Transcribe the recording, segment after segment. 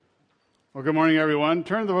Well, good morning, everyone.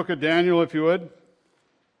 Turn to the book of Daniel, if you would.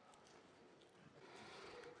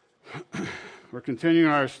 We're continuing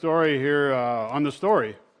our story here on the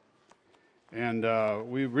story. And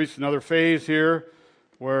we've reached another phase here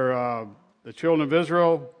where the children of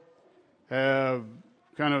Israel have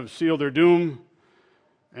kind of sealed their doom.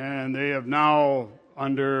 And they have now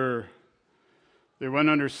they went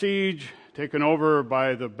under siege, taken over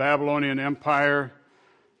by the Babylonian Empire.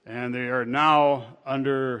 And they are now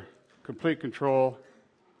under complete control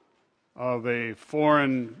of a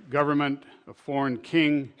foreign government, a foreign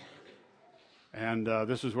king, and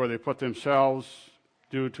this is where they put themselves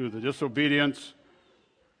due to the disobedience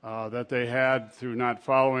that they had through not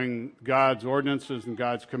following God's ordinances and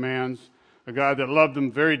God's commands, a God that loved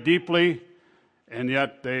them very deeply, and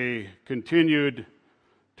yet they continued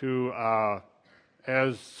to,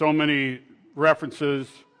 as so many references,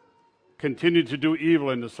 continued to do evil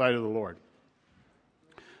in the sight of the Lord.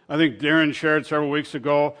 I think Darren shared several weeks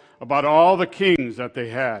ago about all the kings that they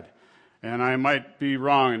had. And I might be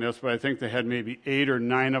wrong in this, but I think they had maybe 8 or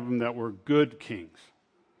 9 of them that were good kings.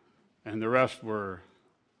 And the rest were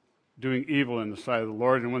doing evil in the sight of the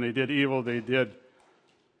Lord. And when they did evil, they did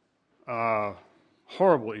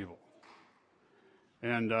horrible evil.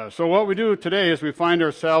 And so what we do today is we find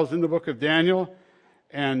ourselves in the book of Daniel.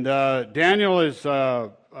 And Daniel is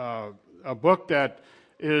a book that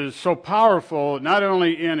is so powerful, not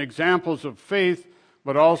only in examples of faith,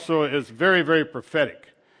 but also is very, very prophetic.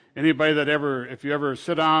 Anybody that if you ever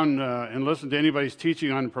sit down and listen to anybody's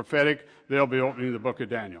teaching on prophetic, they'll be opening the book of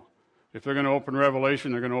Daniel. If they're going to open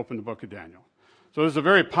Revelation, they're going to open the book of Daniel. So this is a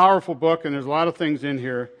very powerful book, and there's a lot of things in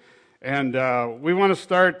here. And we want to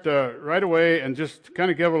start right away and just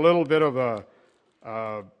kind of give a little bit of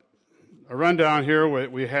a rundown here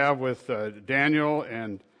we have with Daniel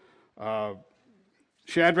and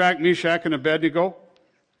Shadrach, Meshach, and Abednego.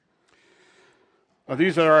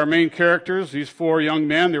 These are our main characters, these 4 young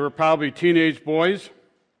men. They were probably teenage boys,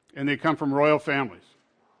 and they come from royal families.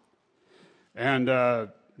 And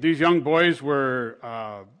these young boys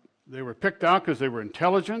were picked out because they were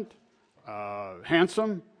intelligent,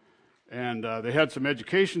 handsome, and they had some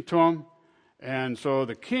education to them. And so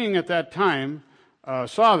the king at that time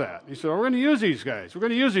saw that. He said, we're going to use these guys. We're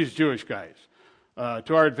going to use these Jewish guys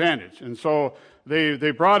to our advantage. And so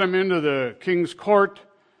they brought them into the king's court,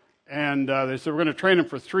 and they said, we're going to train them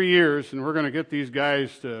for 3 years, and we're going to get these guys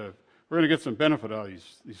we're going to get some benefit out of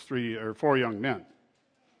these 3 or 4 young men.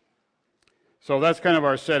 So that's kind of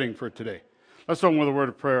our setting for today. Let's open with a word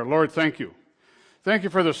of prayer. Lord, thank you. Thank you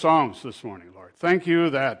for the songs this morning, Lord. Thank you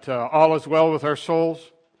that all is well with our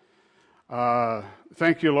souls.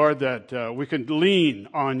 Thank you, Lord, that we can lean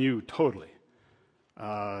on you totally.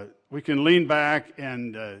 We can lean back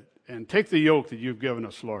and take the yoke that you've given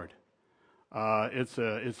us, Lord. It's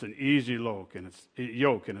an easy yoke,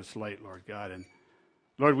 and it's light, Lord God. And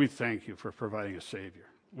Lord, we thank you for providing a Savior.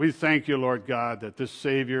 We thank you, Lord God, that this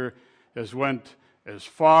Savior has went as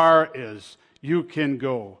far as you can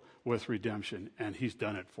go with redemption, and he's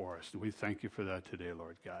done it for us. And we thank you for that today,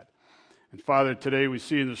 Lord God. And Father, today we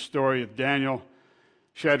see in the story of Daniel,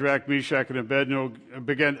 Shadrach, Meshach, and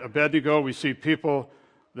Abednego, we see people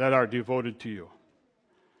that are devoted to you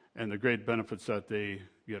and the great benefits that they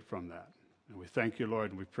get from that. And we thank you,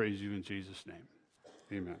 Lord, and we praise you in Jesus' name.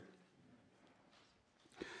 Amen.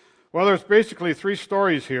 Well, there's basically 3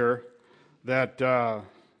 stories here that kind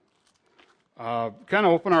of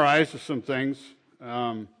open our eyes to some things.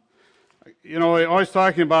 Always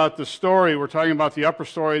talking about the story, we're talking about the upper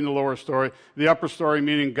story and the lower story. The upper story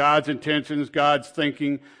meaning God's intentions, God's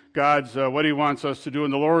thinking, God's what he wants us to do.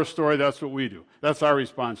 In the lower story, that's what we do. That's our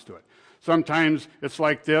response to it. Sometimes it's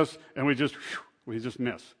like this, and we just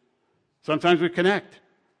miss. Sometimes we connect.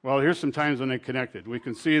 Well, here's some times when they connected. We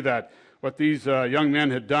can see that what these young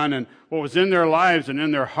men had done and what was in their lives and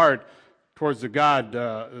in their heart towards the God,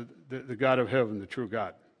 the God of heaven, the true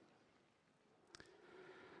God.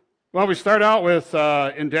 Well, we start out with,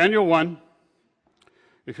 in Daniel 1,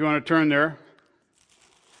 if you want to turn there.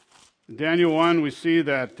 In Daniel 1, we see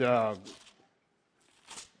that,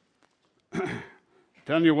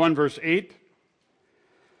 Daniel 1, verse 8,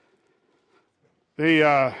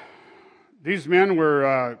 these men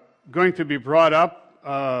were going to be brought up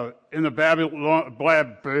in the Babylon,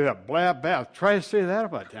 try to say that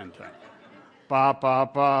about 10 times.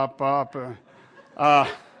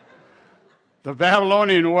 The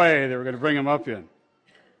Babylonian way, they were going to bring them up in.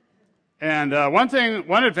 And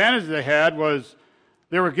one advantage they had was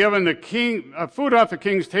they were given the king food off the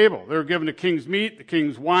king's table. They were given the king's meat, the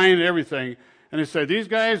king's wine, and everything. And they said, these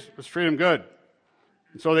guys, let's treat them good.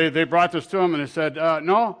 And so they brought this to him, and they said,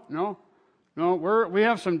 no, No, we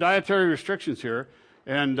have some dietary restrictions here,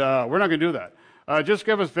 and we're not going to do that. Just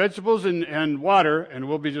give us vegetables and water, and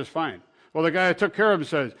we'll be just fine. Well, the guy that took care of him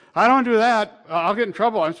says, I don't do that. I'll get in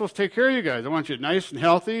trouble. I'm supposed to take care of you guys. I want you nice and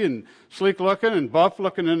healthy and sleek looking and buff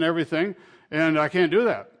looking and everything, and I can't do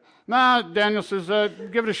that. Nah, Daniel says,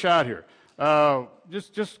 give it a shot here.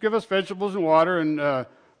 Just give us vegetables and water, and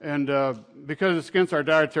because it's against our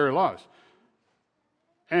dietary laws.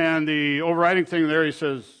 And the overriding thing there, he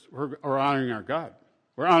says, we're honoring our God.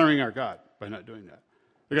 We're honoring our God by not doing that.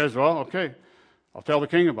 The guy says, well, okay, I'll tell the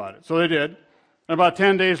king about it. So they did. And about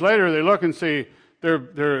 10 days later, they look and see they're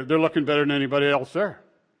looking better than anybody else there.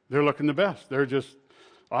 They're looking the best. They're just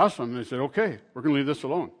awesome. And they said, okay, we're going to leave this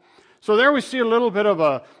alone. So there we see a little bit of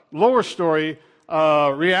a lower story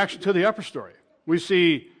reaction to the upper story. We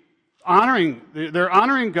see they're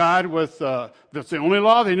honoring God with, that's the only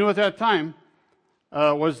law they knew at that time,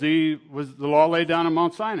 was the law laid down on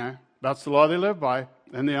Mount Sinai. That's the law they lived by,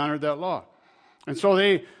 and they honored that law. And so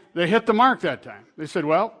they hit the mark that time. They said,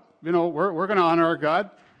 well, we're going to honor our God,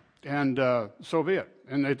 and so be it.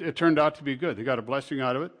 And it turned out to be good. They got a blessing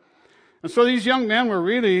out of it. And so these young men were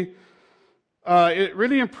really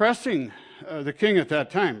impressing the king at that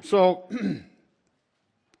time. So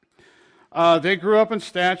they grew up in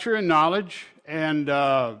stature and knowledge, and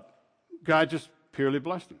God just purely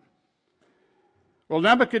blessed them. Well,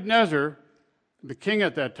 Nebuchadnezzar, the king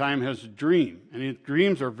at that time, has a dream, and his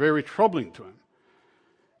dreams are very troubling to him.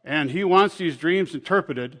 And he wants these dreams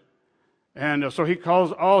interpreted, and so he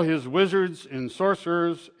calls all his wizards and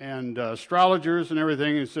sorcerers and astrologers and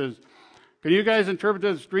everything, and he says, can you guys interpret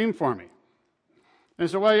this dream for me? And they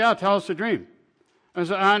said, well, yeah, tell us the dream. And I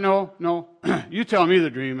said, no, you tell me the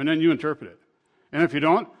dream, and then you interpret it. And if you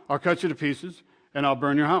don't, I'll cut you to pieces, and I'll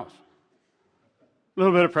burn your house. A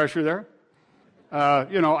little bit of pressure there.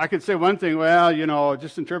 I could say one thing, well,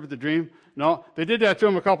 just interpret the dream. No, they did that to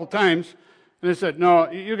him a couple times, and they said, no,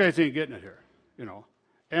 you guys ain't getting it here,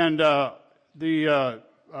 And the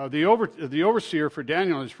overseer for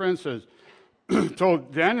Daniel and his friend says,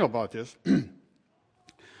 told Daniel about this,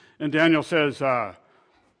 and Daniel says, I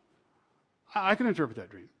can interpret that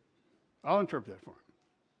dream. I'll interpret that for him.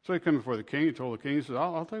 So he came before the king. He told the king, he says,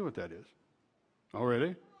 I'll tell you what that is. Oh,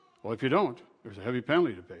 really? Well, if you don't, there's a heavy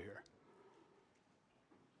penalty to pay here.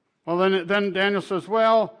 Well, then Daniel says,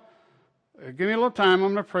 well, give me a little time.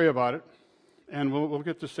 I'm going to pray about it, and we'll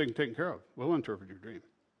get this thing taken care of. We'll interpret your dream.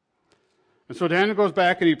 And so Daniel goes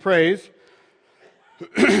back and he prays,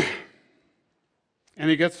 and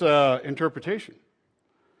he gets interpretation.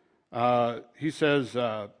 He says,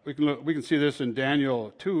 we can see this in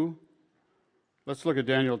Daniel 2. Let's look at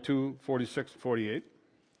Daniel 2, 46 and 48.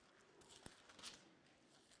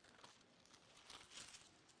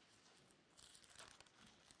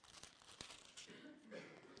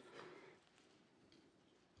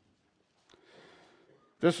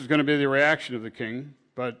 This is going to be the reaction of the king,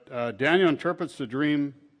 but Daniel interprets the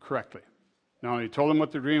dream correctly. Now, he told him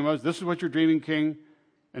what the dream was. This is what you're dreaming, king,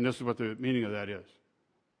 and this is what the meaning of that is.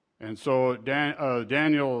 And so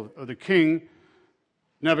Daniel, the king,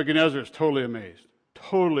 Nebuchadnezzar, is totally amazed.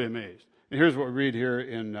 Totally amazed. And here's what we read here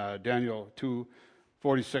in Daniel 2,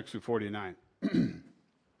 46 through 49.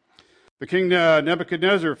 The king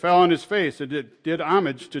Nebuchadnezzar fell on his face and did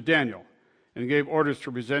homage to Daniel, and gave orders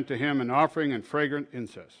to present to him an offering and fragrant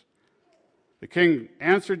incense. The king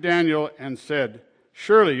answered Daniel and said,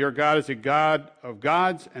 surely your God is a God of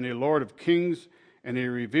gods and a Lord of kings and a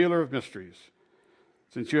revealer of mysteries,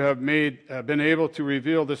 since you have been able to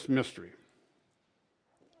reveal this mystery.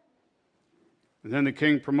 And then the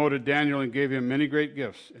king promoted Daniel and gave him many great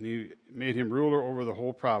gifts, and he made him ruler over the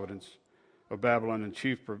whole province of Babylon and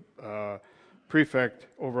chief prefect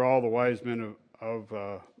over all the wise men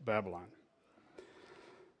of Babylon.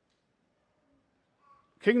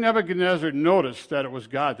 King Nebuchadnezzar noticed that it was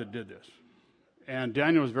God that did this. And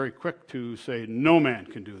Daniel was very quick to say, no man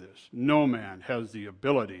can do this. No man has the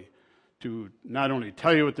ability to not only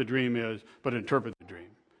tell you what the dream is, but interpret the dream.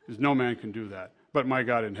 Because no man can do that. But my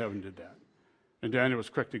God in heaven did that. And Daniel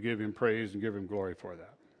was quick to give him praise and give him glory for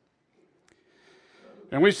that.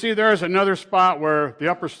 And we see there's another spot where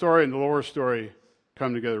the upper story and the lower story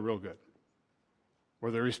come together real good.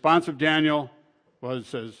 Where the response of Daniel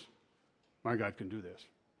says, my God can do this.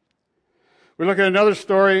 We look at another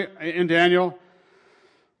story in Daniel.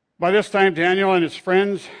 By this time, Daniel and his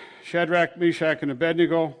friends, Shadrach, Meshach, and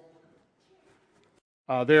Abednego,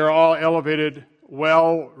 they are all elevated,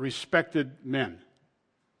 well-respected men.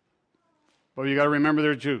 But you got to remember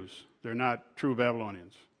they're Jews. They're not true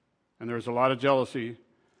Babylonians. And there's a lot of jealousy.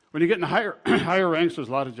 When you get in the higher ranks, there's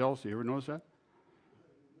a lot of jealousy. You ever notice that?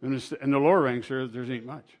 In the lower ranks, there ain't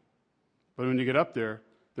much. But when you get up there,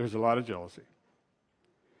 there's a lot of jealousy.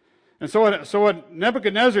 And so what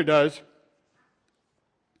Nebuchadnezzar does,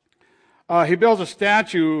 he builds a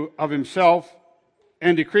statue of himself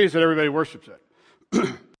and decrees that everybody worships it.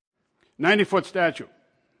 90-foot statue.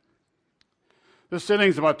 This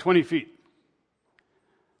ceiling's about 20 feet.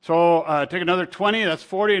 So take another 20, that's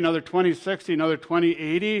 40, another 20, 60, another 20,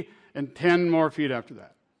 80, and 10 more feet after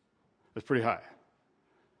that. That's pretty high.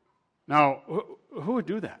 Now, who would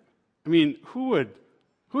do that? I mean, who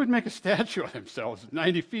would make a statue of themselves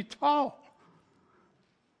 90 feet tall?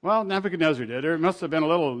 Well, Nebuchadnezzar did. There must have been a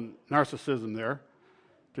little narcissism there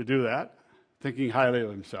to do that, thinking highly of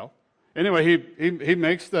himself. Anyway, he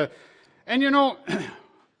makes the... And you know,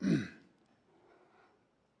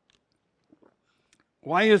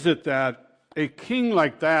 why is it that a king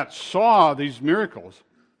like that saw these miracles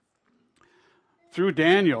through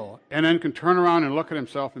Daniel and then can turn around and look at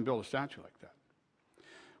himself and build a statue like that?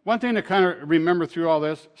 One thing to kind of remember through all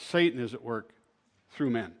this, Satan is at work through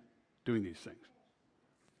men doing these things.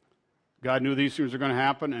 God knew these things were going to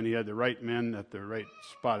happen, and he had the right men at the right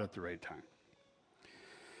spot at the right time.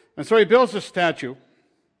 And so he builds a statue.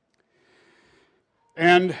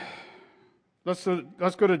 And let's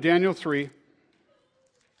go to Daniel 3,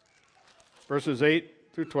 verses 8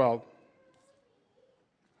 through 12.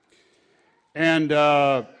 And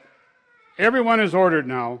everyone is ordered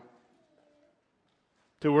now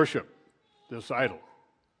to worship this idol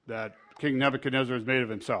that King Nebuchadnezzar has made of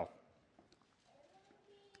himself.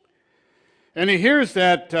 And he hears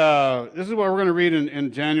that, this is what we're going to read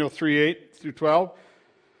in Daniel 3, 8 through 12.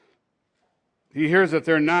 He hears that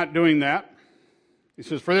they're not doing that. He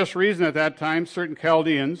says, for this reason at that time, certain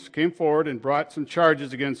Chaldeans came forward and brought some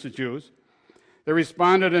charges against the Jews. They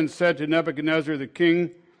responded and said to Nebuchadnezzar the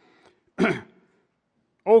king,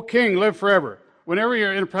 O king, live forever. Whenever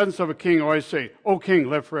you're in the presence of a king, always say, O king,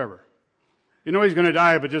 live forever. You know he's going to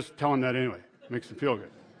die, but just tell him that anyway. Makes him feel good.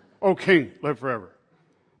 O king, live forever.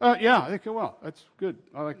 Yeah, I think, well, that's good.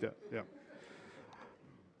 I like that. Yeah.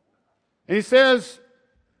 And he says,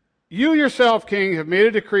 you yourself, king, have made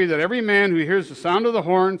a decree that every man who hears the sound of the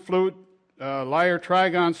horn, flute, lyre,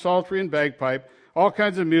 trigon, psaltery, and bagpipe, all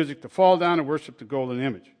kinds of music, to fall down and worship the golden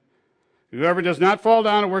image. Whoever does not fall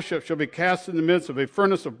down and worship shall be cast in the midst of a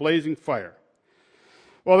furnace of blazing fire.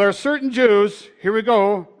 Well, there are certain Jews, here we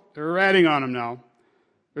go, they're ratting on them now.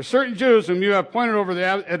 There are certain Jews whom you have appointed over the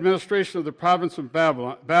administration of the province of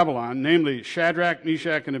Babylon, namely Shadrach,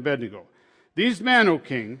 Meshach, and Abednego. These men, O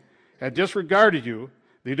king, have disregarded you.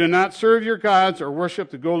 They do not serve your gods or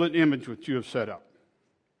worship the golden image which you have set up.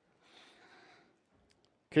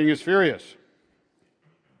 King is furious.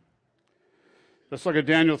 Let's look at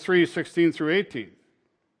Daniel 3, 16 through 18.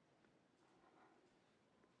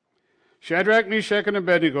 Shadrach, Meshach, and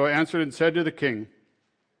Abednego answered and said to the king,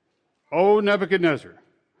 O Nebuchadnezzar,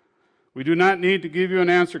 we do not need to give you an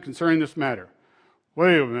answer concerning this matter.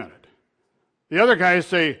 Wait a minute. The other guys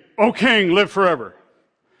say, O king, live forever.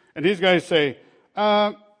 And these guys say,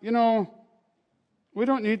 we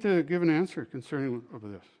don't need to give an answer concerning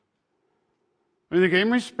this. I mean, they gave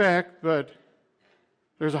him respect, but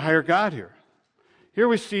there's a higher God here. Here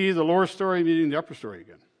we see the lower story meeting the upper story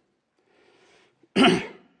again.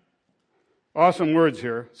 Awesome words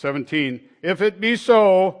here. 17. If it be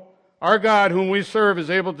so, our God whom we serve is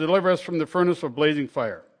able to deliver us from the furnace of blazing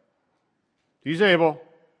fire. He's able.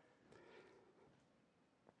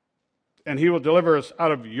 And he will deliver us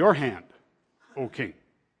out of your hand, O king.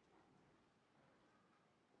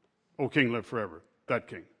 O king, live forever. That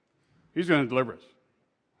king. He's going to deliver us.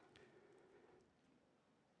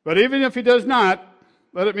 But even if he does not,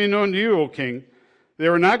 let it be known to you, O king, they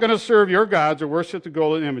were not going to serve your gods or worship the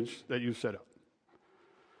golden image that you set up.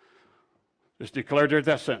 Just declared there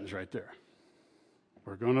that sentence right there.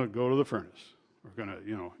 We're going to go to the furnace. We're going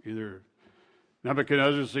to, either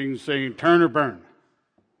Nebuchadnezzar saying turn or burn.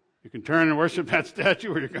 You can turn and worship that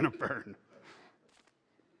statue or you're going to burn.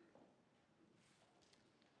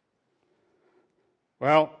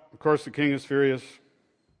 Well, of course, the king is furious.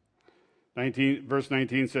 Verse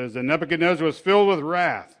 19 says, and Nebuchadnezzar was filled with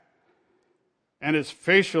wrath, and his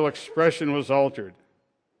facial expression was altered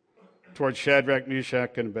towards Shadrach,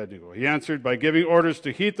 Meshach, and Abednego. He answered by giving orders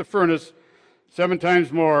to heat the furnace 7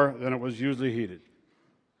 times more than it was usually heated.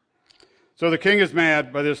 So the king is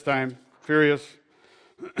mad by this time, furious.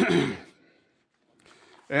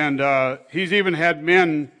 And he's even had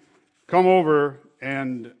men come over,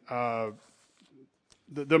 and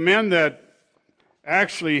the men that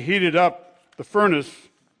actually heated up the furnace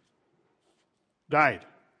died.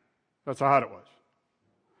 That's how hot it was.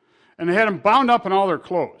 And they had them bound up in all their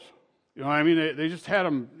clothes. They just had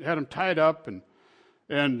them tied up, and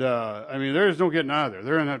And, I mean, there's no getting out of there.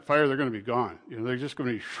 They're in that fire, they're going to be gone. You know, they're just going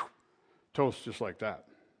to be toast just like that.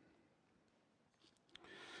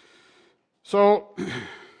 So,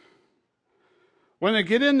 when they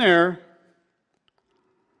get in there,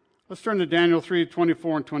 let's turn to Daniel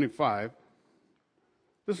 3:24 and 25.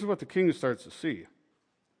 This is what the king starts to see.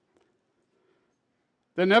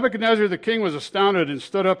 Then Nebuchadnezzar the king was astounded and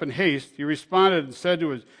stood up in haste. He responded and said to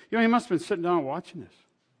his, he must have been sitting down watching this.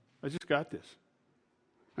 I just got this.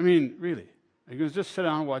 I mean, really. Are you going to just sit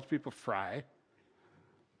down and watch people fry?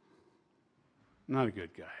 Not a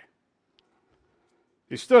good guy.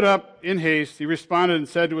 He stood up in haste. He responded and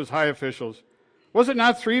said to his high officials, was it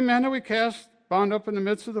not 3 men that we cast bound up in the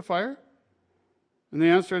midst of the fire? And they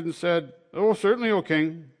answered and said, oh, certainly, O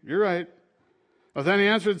king, you're right. But then he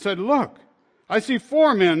answered and said, look, I see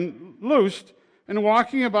 4 men loosed and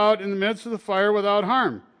walking about in the midst of the fire without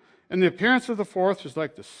harm. And the appearance of the 4th is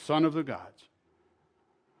like the son of the gods.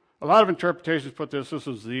 A lot of interpretations put this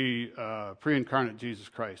was the pre-incarnate Jesus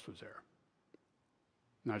Christ was there.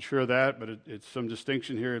 Not sure of that, but it's some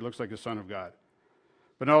distinction here. It looks like the Son of God.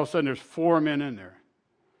 But all of a sudden there's 4 men in there.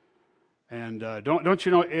 And don't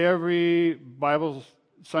you know every Bible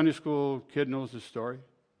Sunday school kid knows this story?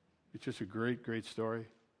 It's just a great, great story.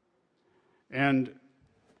 And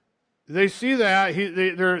they see that.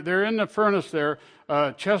 They're in the furnace there,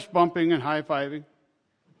 chest bumping and high-fiving,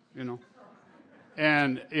 you know.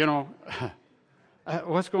 And, you know,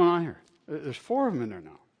 what's going on here? There's 4 of them in there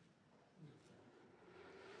now.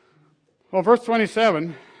 Well, verse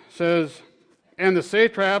 27 says, and the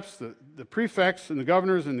satraps, the prefects, and the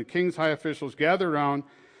governors, and the king's high officials gathered around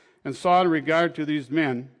and saw in regard to these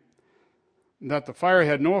men that the fire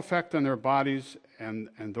had no effect on their bodies, and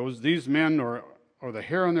these men, or the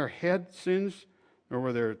hair on their head singed, nor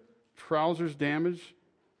were their trousers damaged,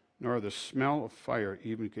 nor the smell of fire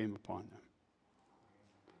even came upon them.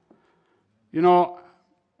 You know,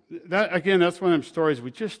 that's one of them stories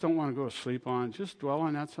we just don't want to go to sleep on. Just dwell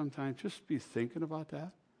on that sometimes. Just be thinking about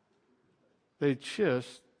that. They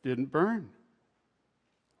just didn't burn.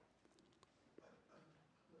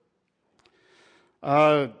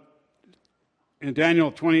 In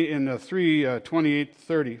Daniel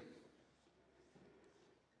 3:28-30.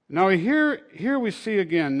 Now here we see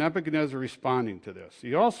again Nebuchadnezzar responding to this.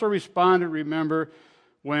 He also responded, remember,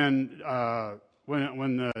 when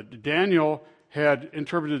Daniel had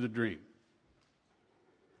interpreted the dream.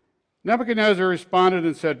 Nebuchadnezzar responded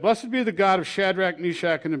and said, blessed be the God of Shadrach,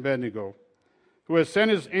 Meshach, and Abednego, who has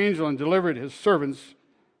sent his angel and delivered his servants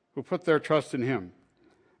who put their trust in him,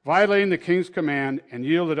 violating the king's command and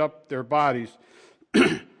yielded up their bodies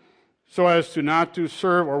so as to not to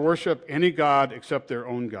serve or worship any god except their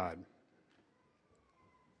own God.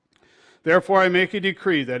 Therefore I make a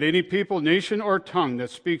decree that any people, nation, or tongue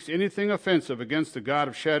that speaks anything offensive against the God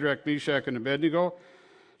of Shadrach, Meshach, and Abednego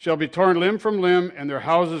shall be torn limb from limb, and their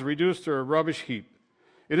houses reduced to a rubbish heap,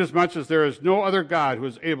 inasmuch as there is no other God who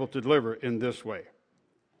is able to deliver in this way.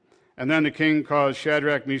 And then the king caused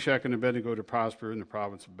Shadrach, Meshach, and Abednego to prosper in the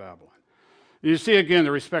province of Babylon. And you see again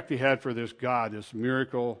the respect he had for this God, this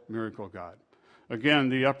miracle God. Again,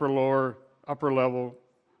 the upper level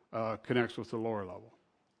connects with the lower level.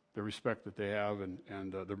 The respect that they have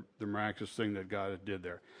and the miraculous thing that God did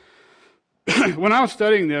there. When I was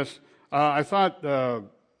studying this, I thought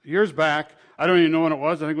years back, I don't even know when it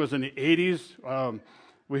was, I think it was in the 80s,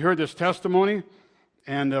 we heard this testimony,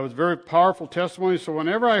 and it was a very powerful testimony. So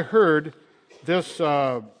whenever I heard this,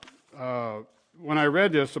 when I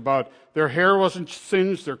read this about their hair wasn't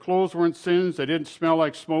singed, their clothes weren't singed, they didn't smell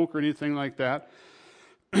like smoke or anything like that,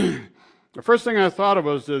 the first thing I thought of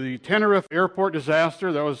was the Tenerife airport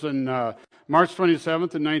disaster. That was in March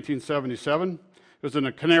 27th in 1977. It was in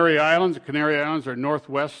the Canary Islands. The Canary Islands are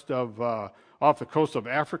northwest of, off the coast of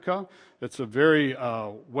Africa. It's a very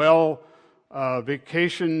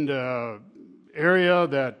vacationed area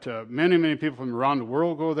that many people from around the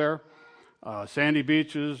world go there. Sandy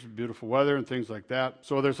beaches, beautiful weather, and things like that.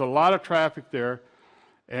 So there's a lot of traffic there,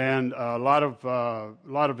 and a lot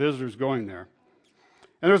of visitors going there.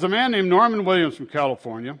 And there was a man named Norman Williams from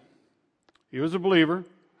California. He was a believer,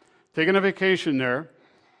 taking a vacation there,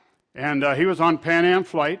 and he was on Pan Am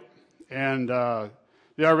flight, and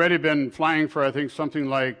they already been flying for I think something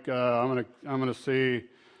like I'm gonna say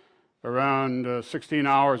around 16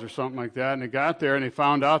 hours or something like that. And they got there and they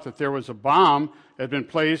found out that there was a bomb that had been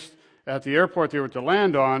placed at the airport they were to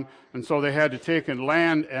land on, and so they had to take and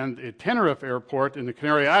land at the Tenerife airport in the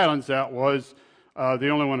Canary Islands. That was the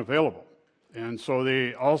only one available. And so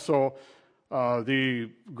they also, the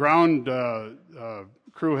ground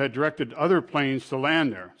crew had directed other planes to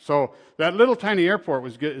land there. So that little tiny airport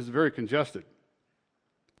is very congested.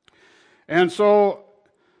 And so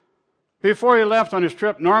before he left on his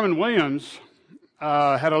trip, Norman Williams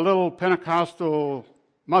had a little Pentecostal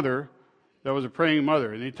mother that was a praying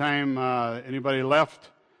mother. Anytime anybody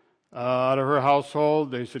left out of her household,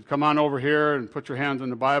 they said, come on over here and put your hands on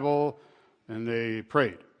the Bible, and they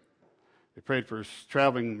prayed. They prayed for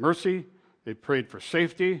traveling mercy, they prayed for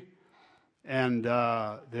safety, and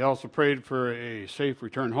they also prayed for a safe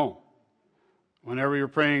return home. Whenever you're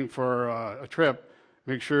praying for a trip,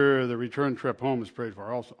 make sure the return trip home is prayed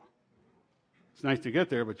for also. It's nice to get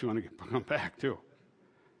there, but you want to come back too.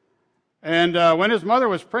 And when his mother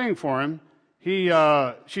was praying for him, she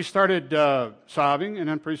started sobbing, and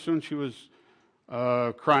then pretty soon she was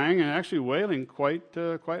crying and actually wailing quite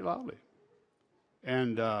loudly.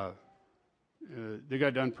 And they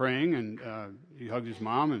got done praying, and he hugged his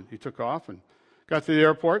mom, and he took off and got to the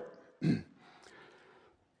airport.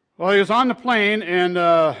 Well, he was on the plane, and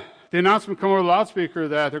the announcement came over the loudspeaker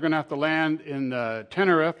that they're going to have to land in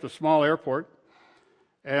Tenerife, the small airport.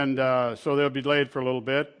 And so they'll be delayed for a little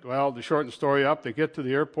bit. Well, to shorten the story up, they get to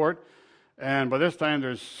the airport, and by this time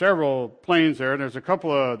there's several planes there. There's a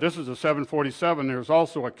couple of, this is a 747. There's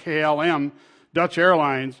also a KLM, Dutch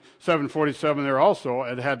Airlines 747 there also.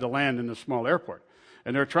 It had to land in the small airport.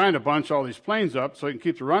 And they're trying to bunch all these planes up so they can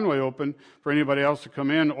keep the runway open for anybody else to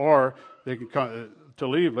come in, or they can come to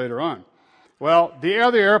leave later on. Well, the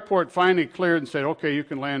other airport finally cleared and said, okay, you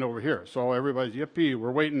can land over here. So everybody's, yippee,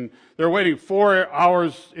 we're waiting. They're waiting 4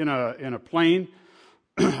 hours in a plane.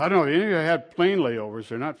 I don't know if any of you had plane layovers.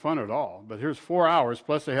 They're not fun at all. But here's 4 hours,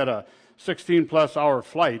 plus they had a 16-plus hour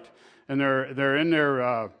flight. And they're in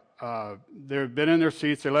their, they've been in their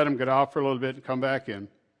seats. They let them get off for a little bit and come back in.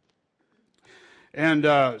 And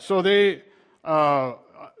so they're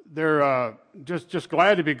just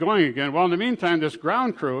glad to be going again. Well, in the meantime, this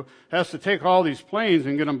ground crew has to take all these planes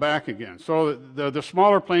and get them back again. So the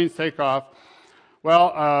smaller planes take off.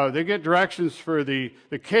 Well, they get directions for the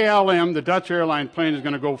KLM, the Dutch airline plane, is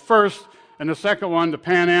going to go first, and the second one, the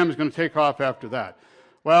Pan Am, is going to take off after that.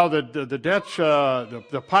 Well, the Dutch,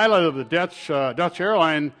 the pilot of the Dutch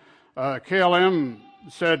airline, KLM,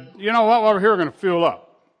 said, you know what, while we're here, we're going to fuel up.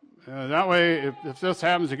 That way, if this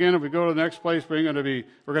happens again, if we go to the next place, we're going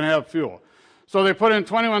to have fuel. So they put in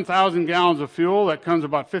 21,000 gallons of fuel. That comes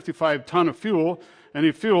about 55 ton of fuel, and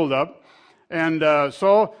he fueled up. And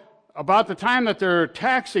so about the time that they're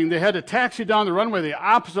taxiing, they had to taxi down the runway the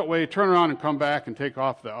opposite way, turn around and come back and take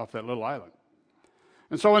off that little island.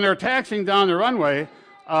 And so when they're taxiing down the runway,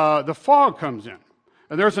 the fog comes in.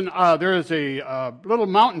 And there is a little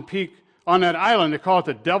mountain peak on that island. They call it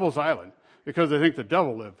the Devil's Island, because they think the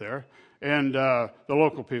devil lived there, and the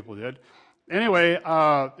local people did. Anyway,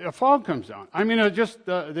 a fog comes down. I mean, it just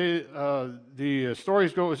the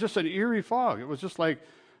stories go, it was just an eerie fog. It was just like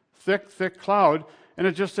thick cloud, and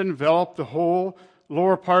it just enveloped the whole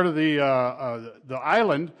lower part of the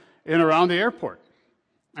island and around the airport.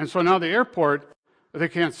 And so now the airport, they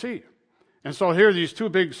can't see. And so here these two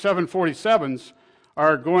big 747s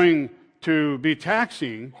are going to be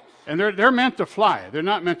taxiing. And they're meant to fly. They're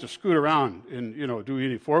not meant to scoot around and, do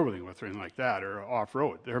any four-wheeling with or anything like that, or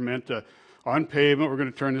off-road. They're meant to, on pavement, we're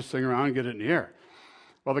going to turn this thing around and get it in the air.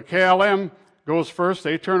 Well, the KLM goes first.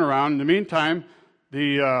 They turn around. In the meantime,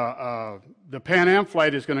 the Pan Am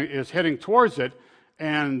flight is heading towards it,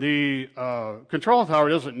 and the control tower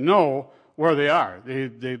doesn't know where they are.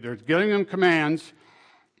 They're getting them commands,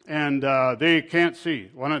 and they can't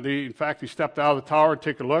see. In fact, he stepped out of the tower to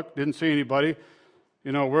take a look, didn't see anybody.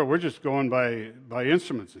 We're just going by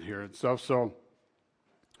instruments in here and stuff. So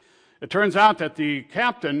it turns out that the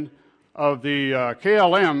captain of the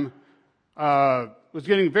KLM was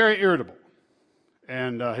getting very irritable,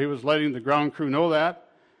 and he was letting the ground crew know that.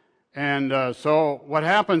 And so what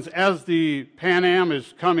happens as the Pan Am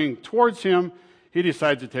is coming towards him, he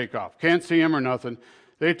decides to take off. Can't see him or nothing.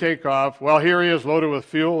 They take off. Well, here he is loaded with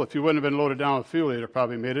fuel. If he wouldn't have been loaded down with fuel, he'd have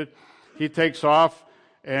probably made it. He takes off.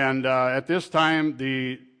 And at this time,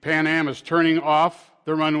 the Pan Am is turning off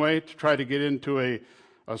the runway to try to get into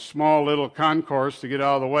a small little concourse to get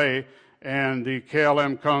out of the way. And the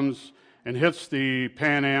KLM comes and hits the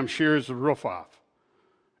Pan Am, shears the roof off.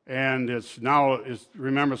 And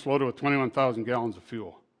remember, it's loaded with 21,000 gallons of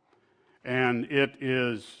fuel. And it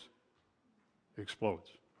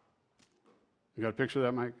explodes. You got a picture of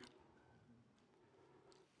that, Mike?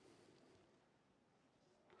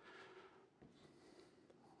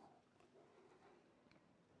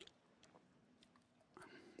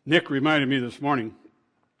 Nick reminded me this morning,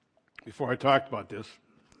 before I talked about this,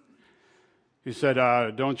 he said,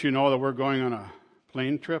 don't you know that we're going on a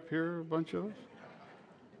plane trip here, a bunch of us?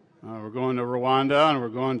 We're going to Rwanda, and we're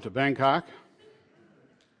going to Bangkok.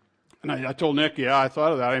 And I told Nick, yeah, I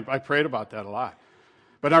thought of that. I prayed about that a lot.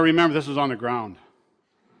 But I remember this was on the ground.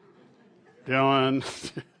 Dylan,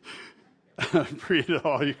 Frida,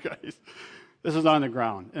 all you guys. This is on the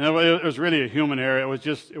ground. And it was really a human error. It was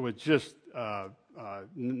just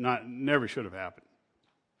never should have happened.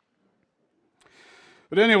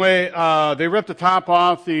 But anyway, they ripped the top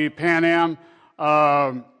off the Pan Am.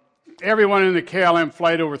 Everyone in the KLM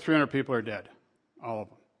flight, over 300 people are dead. All of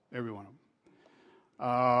them. Every one of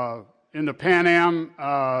them. In the Pan Am,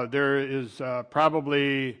 there is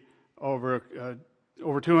probably over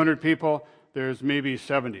 200 people. There's maybe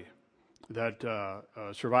 70 that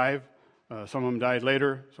survive. Some of them died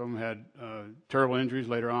later. Some of them had terrible injuries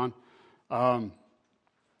later on.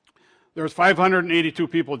 There was 582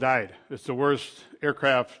 people died. It's the worst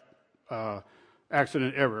aircraft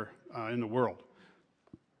accident ever in the world.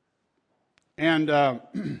 And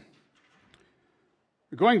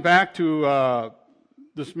going back to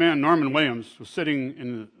this man, Norman Williams, was sitting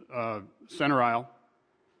in the center aisle.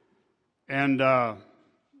 And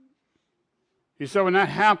he said when that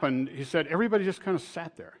happened, he said everybody just kind of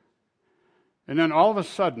sat there. And then all of a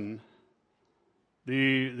sudden,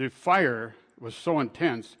 the fire was so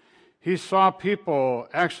intense, he saw people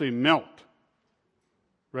actually melt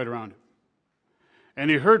right around him. And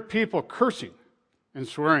he heard people cursing and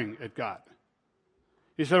swearing at God.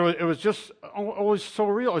 He said it was just always so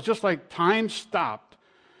real. It was just like time stopped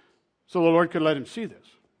so the Lord could let him see this.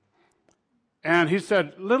 And he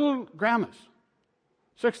said, little grandmas,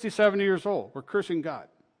 60, 70 years old, were cursing God.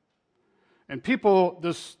 And people,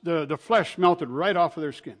 the flesh melted right off of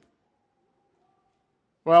their skin.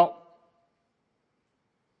 Well,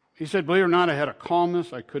 he said, believe it or not, I had a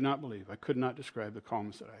calmness I could not believe. I could not describe the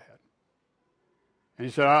calmness that I had. And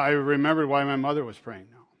he said, I remembered why my mother was praying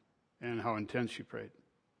now and how intense she prayed.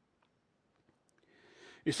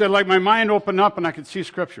 He said, like my mind opened up and I could see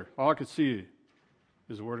Scripture. All I could see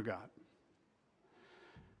is the Word of God.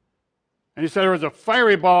 And he said there was a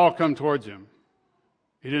fiery ball come towards him.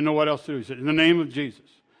 He didn't know what else to do. He said, in the name of Jesus.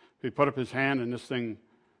 He put up his hand and this thing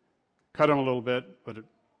cut him a little bit, but it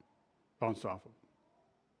bounced off him.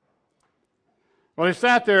 Well, he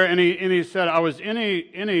sat there and he said, I was in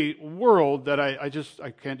a world that I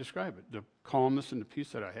can't describe it, the calmness and the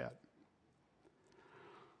peace that I had.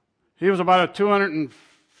 He was about a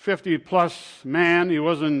 250-plus man. He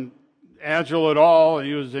wasn't agile at all.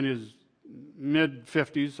 He was in his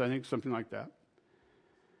mid-50s, I think, something like that.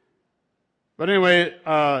 But anyway,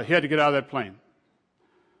 he had to get out of that plane.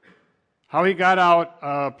 How he got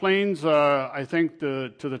out, planes, I think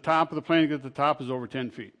to the top of the plane, to get to the top is over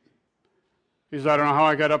 10 feet. He said, I don't know how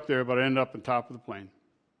I got up there, but I ended up on top of the plane.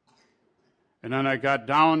 And then I got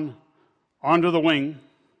down onto the wing,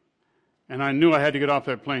 and I knew I had to get off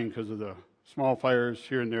that plane because of the small fires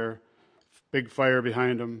here and there, big fire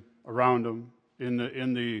behind him, around him, in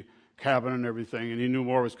the cabin and everything, and he knew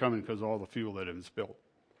more was coming because of all the fuel that had been spilled.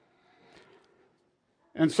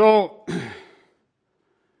 And so,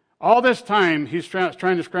 all this time, he's trying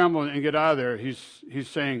to scramble and get out of there. He's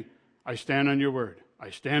saying, I stand on your word. I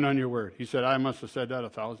stand on your word. He said, I must have said that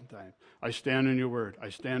 1,000 times. I stand on your word. I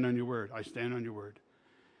stand on your word. I stand on your word.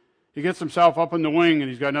 He gets himself up in the wing, and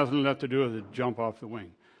he's got nothing left to do other than jump off the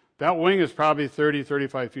wing. That wing is probably 30,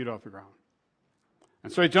 35 feet off the ground.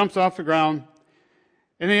 And so he jumps off the ground,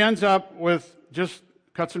 and he ends up with just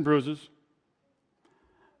cuts and bruises.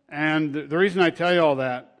 And the reason I tell you all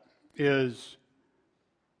that is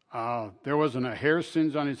there wasn't a hair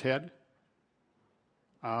singe on his head.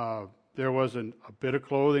 There wasn't a bit of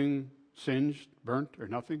clothing singed, burnt, or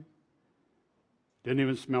nothing. Didn't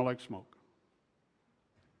even smell like smoke.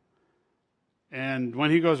 And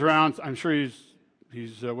when he goes around, I'm sure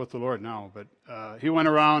he's with the Lord now, but he went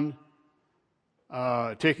around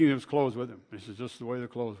taking his clothes with him. This is just the way the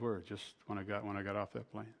clothes were, just when I got off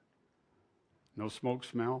that plane. No smoke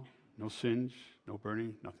smell, no singe, no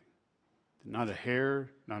burning, nothing. Not a hair,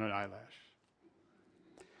 not an eyelash.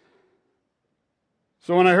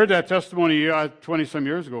 So when I heard that testimony 20-some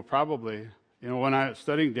years ago, probably, when I was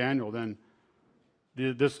studying Daniel, then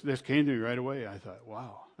this came to me right away. I thought,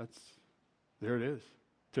 wow, there it is.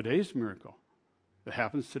 Today's miracle that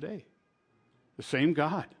happens today. The same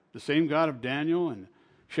God of Daniel and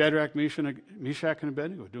Shadrach, Meshach, and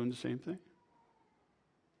Abednego doing the same thing.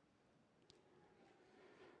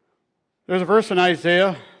 There's a verse in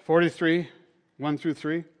Isaiah 43, 1 through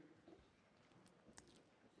 3. Is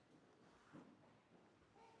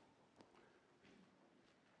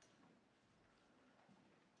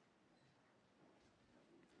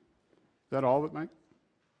that all of it, Mike?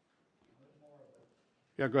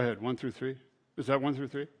 Yeah, go ahead. 1 through 3. Is that 1 through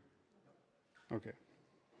 3? Okay.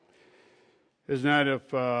 Isn't that if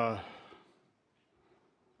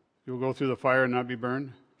you'll go through the fire and not be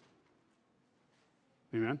burned?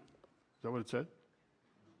 Amen? Is that what it said?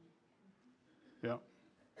 Yeah.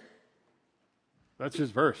 That's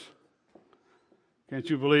his verse. Can't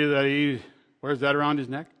you believe that he wears that around his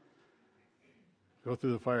neck? Go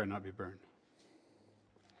through the fire and not be burned.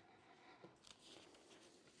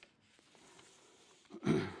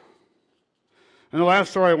 And the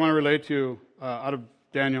last story I want to relate to you out of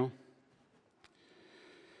Daniel.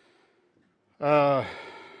 We're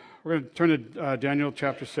going to turn to Daniel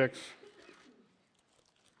chapter 6.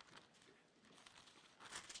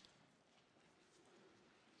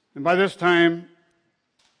 And by this time,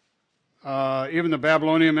 even the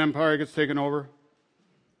Babylonian Empire gets taken over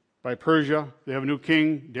by Persia. They have a new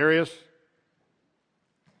king, Darius.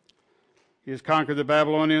 He has conquered the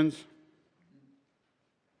Babylonians.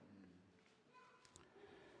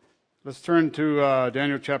 Let's turn to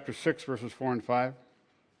Daniel chapter 6, verses 4 and 5.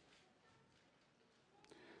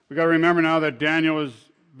 We've got to remember now that Daniel is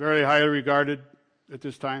very highly regarded at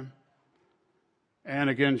this time. And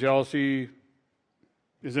again, jealousy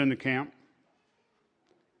is in the camp.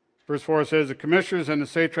 Verse 4 says, the commissioners and the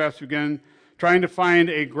satraps began trying to find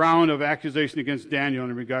a ground of accusation against Daniel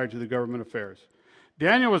in regard to the government affairs.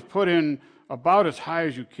 Daniel was put in about as high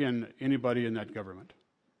as you can anybody in that government.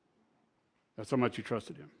 That's how much you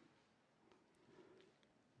trusted him.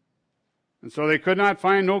 And so they could not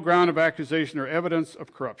find no ground of accusation or evidence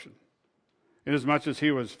of corruption, inasmuch as he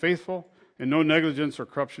was faithful, and no negligence or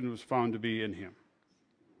corruption was found to be in him.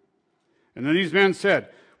 And then these men said,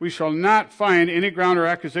 we shall not find any ground or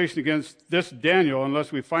accusation against this Daniel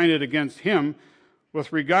unless we find it against him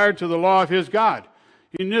with regard to the law of his God.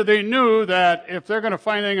 They knew that if they're going to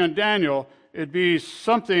find anything on Daniel, it'd be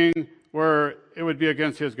something where it would be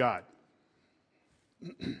against his God.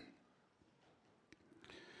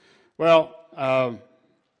 Well,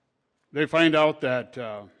 they find out that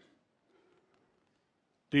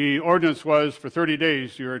the ordinance was for 30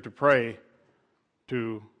 days you are to pray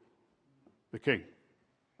to the king.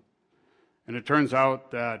 And it turns out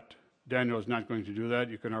that Daniel is not going to do that.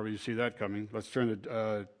 You can already see that coming. Let's turn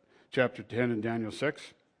to chapter 10 in Daniel 6.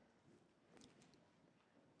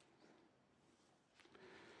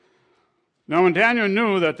 Now, when Daniel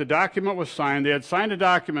knew that the document was signed, they had signed a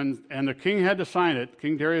document, and the king had to sign it.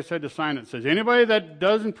 King Darius had to sign it. It says, anybody that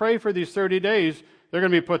doesn't pray for these 30 days, they're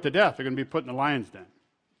going to be put to death. They're going to be put in the lion's den.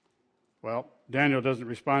 Well, Daniel doesn't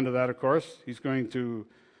respond to that, of course. He's going to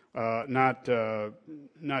not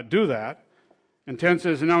do that. And 10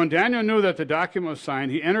 says, and now when Daniel knew that the document was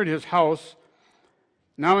signed, he entered his house.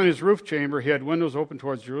 Now in his roof chamber, he had windows open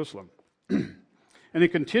towards Jerusalem. And he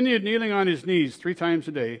continued kneeling on his knees 3 times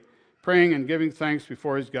a day, praying and giving thanks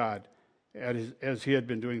before his God, as he had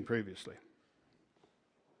been doing previously.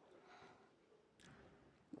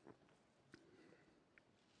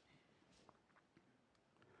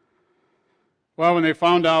 Well, when they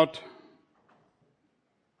found out,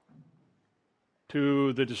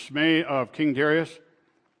 to the dismay of King Darius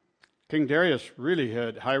really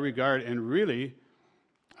had high regard and really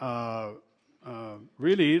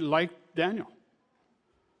liked Daniel.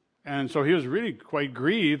 And so he was really quite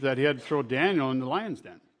grieved that he had to throw Daniel in the lion's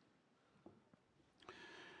den.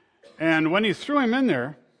 And when he threw him in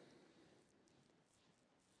there,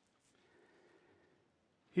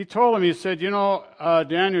 he told him, he said,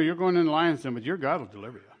 Daniel, you're going in the lion's den, but your God will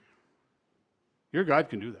deliver you. Your God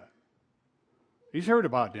can do that. He's heard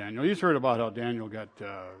about Daniel. He's heard about how Daniel got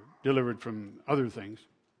delivered from other things.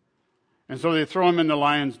 And so they throw him in the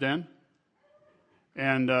lion's den.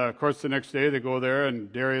 And, of course, the next day they go there,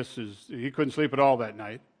 and Darius he couldn't sleep at all that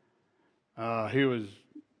night. He was,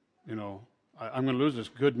 I'm going to lose this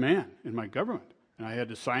good man in my government. And I had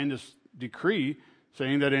to sign this decree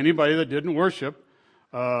saying that anybody that didn't worship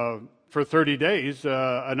for 30 days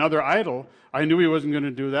another idol, I knew he wasn't going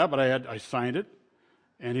to do that, but I signed it,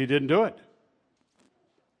 and he didn't do it.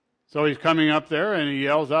 So he's coming up there, and he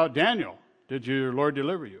yells out, Daniel, did your Lord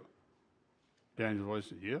deliver you? Daniel's voice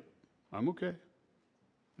said, yep, I'm okay.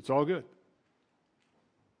 It's all good.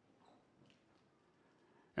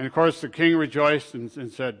 And, of course, the king rejoiced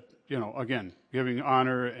and said, again, giving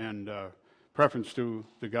honor and preference to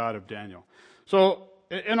the God of Daniel. So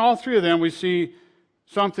in all 3 of them, we see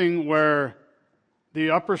something where the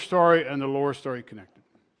upper story and the lower story connected.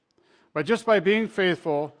 But just by being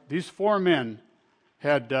faithful, these 4 men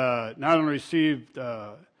had not only received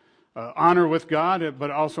honor with God, but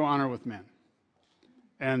also honor with men.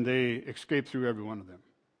 And they escaped through every one of them.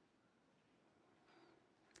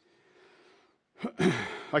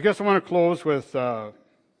 I guess I want to close with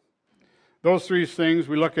those 3 things.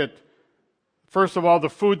 We look at, first of all, the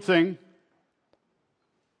food thing.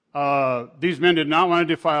 these men did not want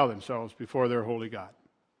to defile themselves before their holy God.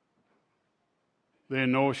 They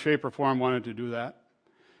in no shape or form wanted to do that.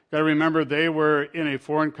 Got to remember, they were in a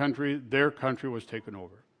foreign country. Their country was taken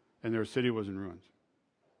over, and their city was in ruins.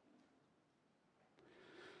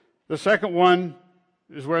 The second one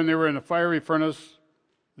is when they were in a fiery furnace,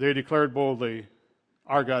 they declared boldly,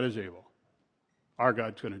 our God is able. Our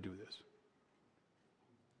God's going to do this.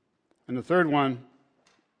 And the third one,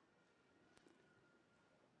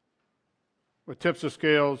 with tips of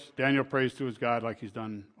scales, Daniel prays to his God like he's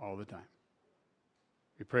done all the time.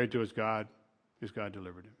 He prayed to his God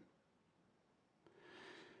delivered him.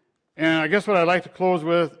 And I guess what I'd like to close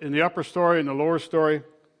with, in the upper story and the lower story,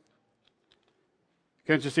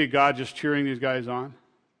 can't you see God just cheering these guys on?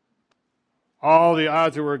 All the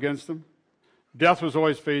odds that were against them. Death was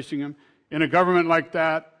always facing him. In a government like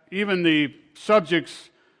that, even the subjects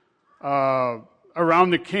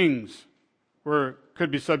around the kings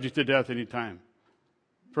could be subject to death any time.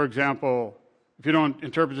 For example, if you don't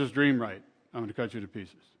interpret this dream right, I'm going to cut you to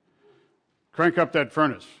pieces. Crank up that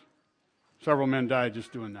furnace. Several men died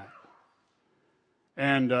just doing that.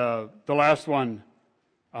 And the last one,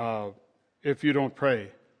 if you don't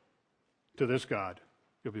pray to this God,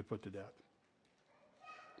 you'll be put to death.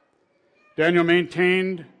 Daniel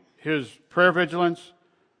maintained his prayer vigilance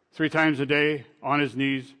 3 times a day on his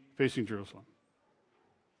knees facing Jerusalem.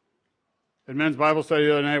 In men's Bible study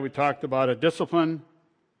the other night, we talked about a discipline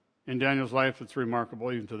in Daniel's life that's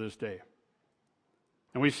remarkable even to this day.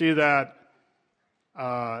 And we see that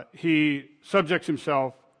he subjects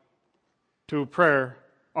himself to prayer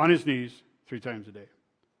on his knees 3 times a day.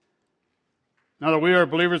 Now that we are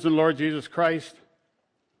believers in the Lord Jesus Christ,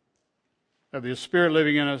 have the Spirit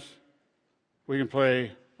living in us, we can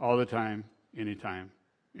pray all the time, anytime,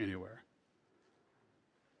 anywhere.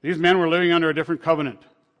 These men were living under a different covenant,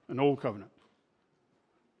 an old covenant.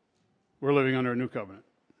 We're living under a new covenant,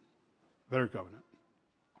 better covenant,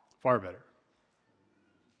 far better.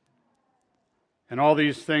 And all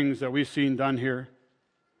these things that we've seen done here,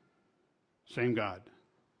 same God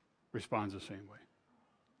responds the same way.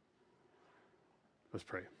 Let's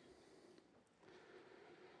pray.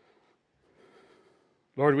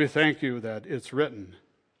 Lord, we thank you that it's written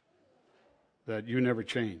that you never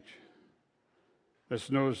change.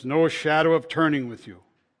 There's no shadow of turning with you.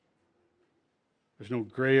 There's no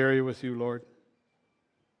gray area with you, Lord.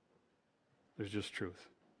 There's just truth.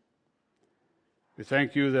 We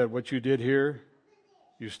thank you that what you did here,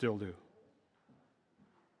 you still do.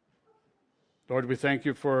 Lord, we thank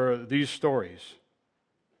you for these stories,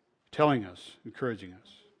 telling us, encouraging us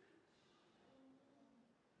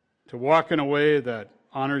to walk in a way that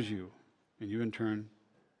honors you, and you in turn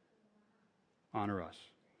honor us.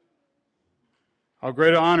 How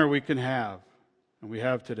great an honor we can have, and we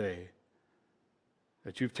have today,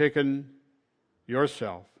 that you've taken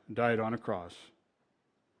yourself and died on a cross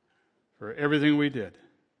for everything we did,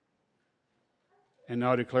 and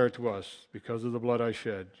now declare to us, because of the blood I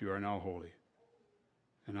shed, you are now holy.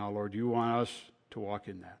 And now, Lord, you want us to walk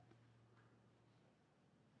in that.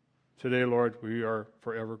 Today, Lord, we are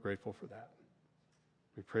forever grateful for that.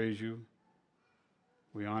 We praise you.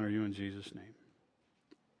 We honor you in Jesus' name.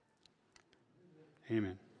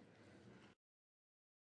 Amen.